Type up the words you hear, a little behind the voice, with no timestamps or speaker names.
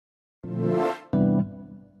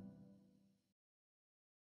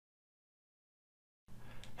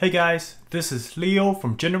Hey guys, this is Leo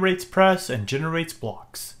from GeneratePress and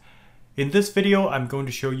GenerateBlocks. In this video, I'm going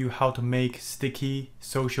to show you how to make sticky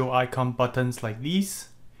social icon buttons like these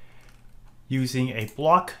using a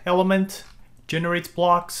block element,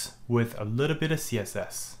 GenerateBlocks, with a little bit of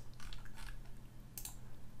CSS.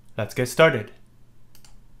 Let's get started.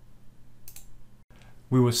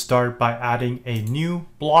 We will start by adding a new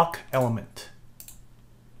block element.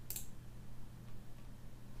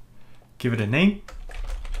 Give it a name.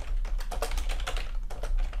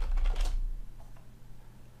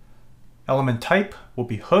 Element type will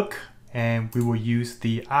be hook, and we will use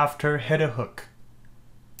the after header hook.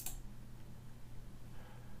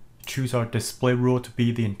 Choose our display rule to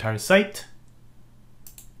be the entire site.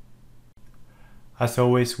 As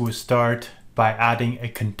always, we'll start by adding a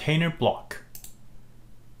container block.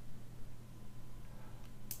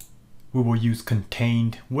 We will use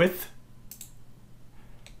contained width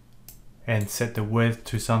and set the width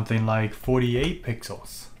to something like 48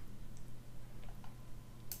 pixels.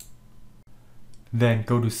 Then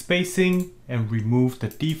go to spacing and remove the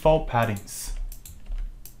default paddings.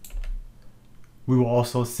 We will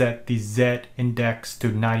also set the Z index to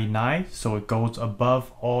 99 so it goes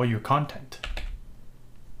above all your content.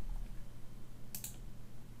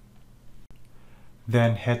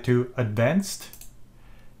 Then head to Advanced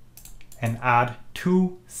and add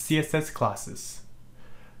two CSS classes.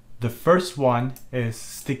 The first one is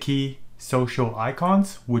sticky social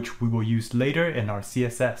icons, which we will use later in our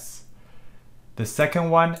CSS. The second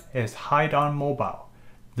one is hide on mobile.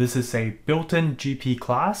 This is a built-in GP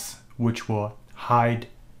class which will hide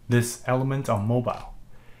this element on mobile.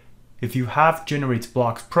 If you have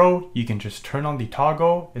GenerateBlocks Pro, you can just turn on the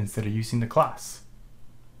toggle instead of using the class.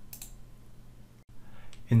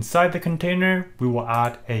 Inside the container, we will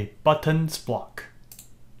add a buttons block.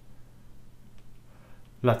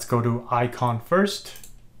 Let's go to icon first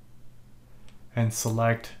and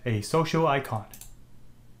select a social icon.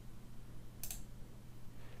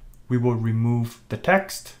 We will remove the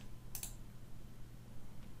text.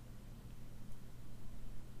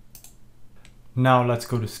 Now let's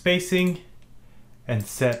go to spacing and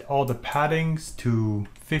set all the paddings to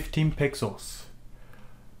 15 pixels.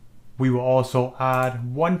 We will also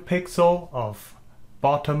add 1 pixel of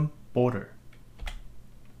bottom border.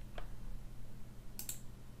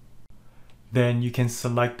 Then you can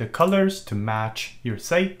select the colors to match your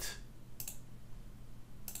site.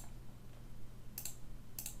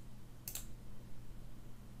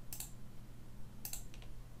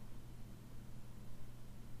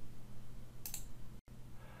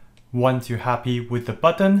 Once you're happy with the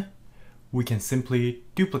button, we can simply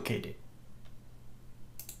duplicate it.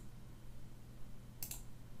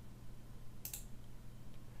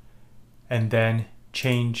 And then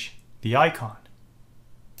change the icon.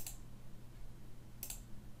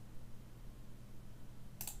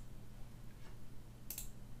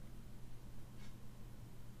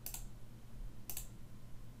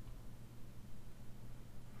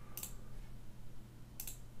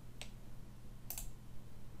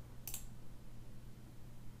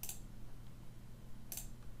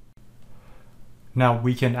 Now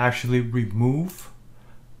we can actually remove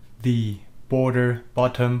the border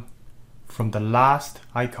bottom from the last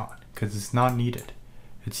icon because it's not needed.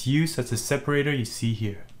 It's used as a separator you see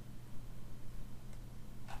here.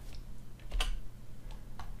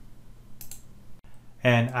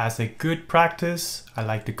 And as a good practice, I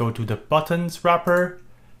like to go to the buttons wrapper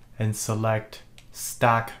and select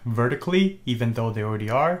stack vertically, even though they already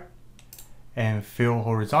are, and fill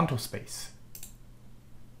horizontal space.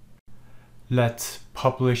 Let's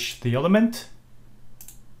publish the element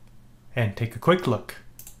and take a quick look.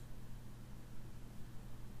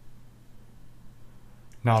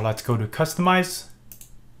 Now let's go to Customize,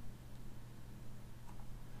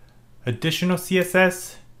 Additional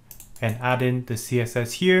CSS, and add in the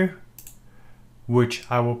CSS here, which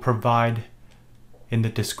I will provide in the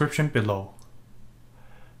description below.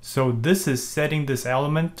 So this is setting this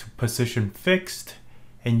element to position fixed,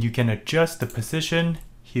 and you can adjust the position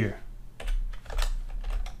here.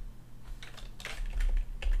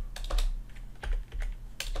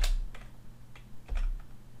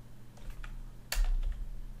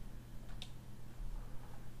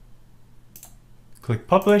 Click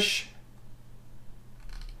Publish,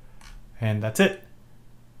 and that's it.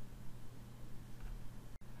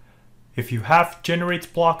 If you have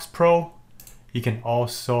GenerateBlocks Pro, you can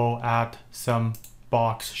also add some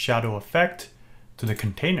box shadow effect to the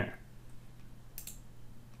container.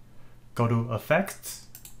 Go to Effects,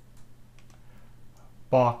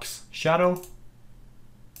 Box Shadow.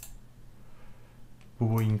 We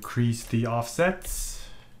will increase the offsets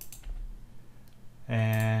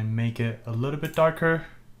and make it a little bit darker.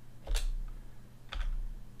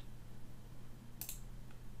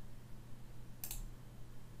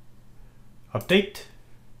 Update.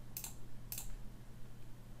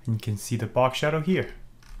 And you can see the box shadow here.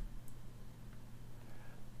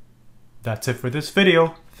 That's it for this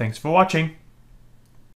video. Thanks for watching.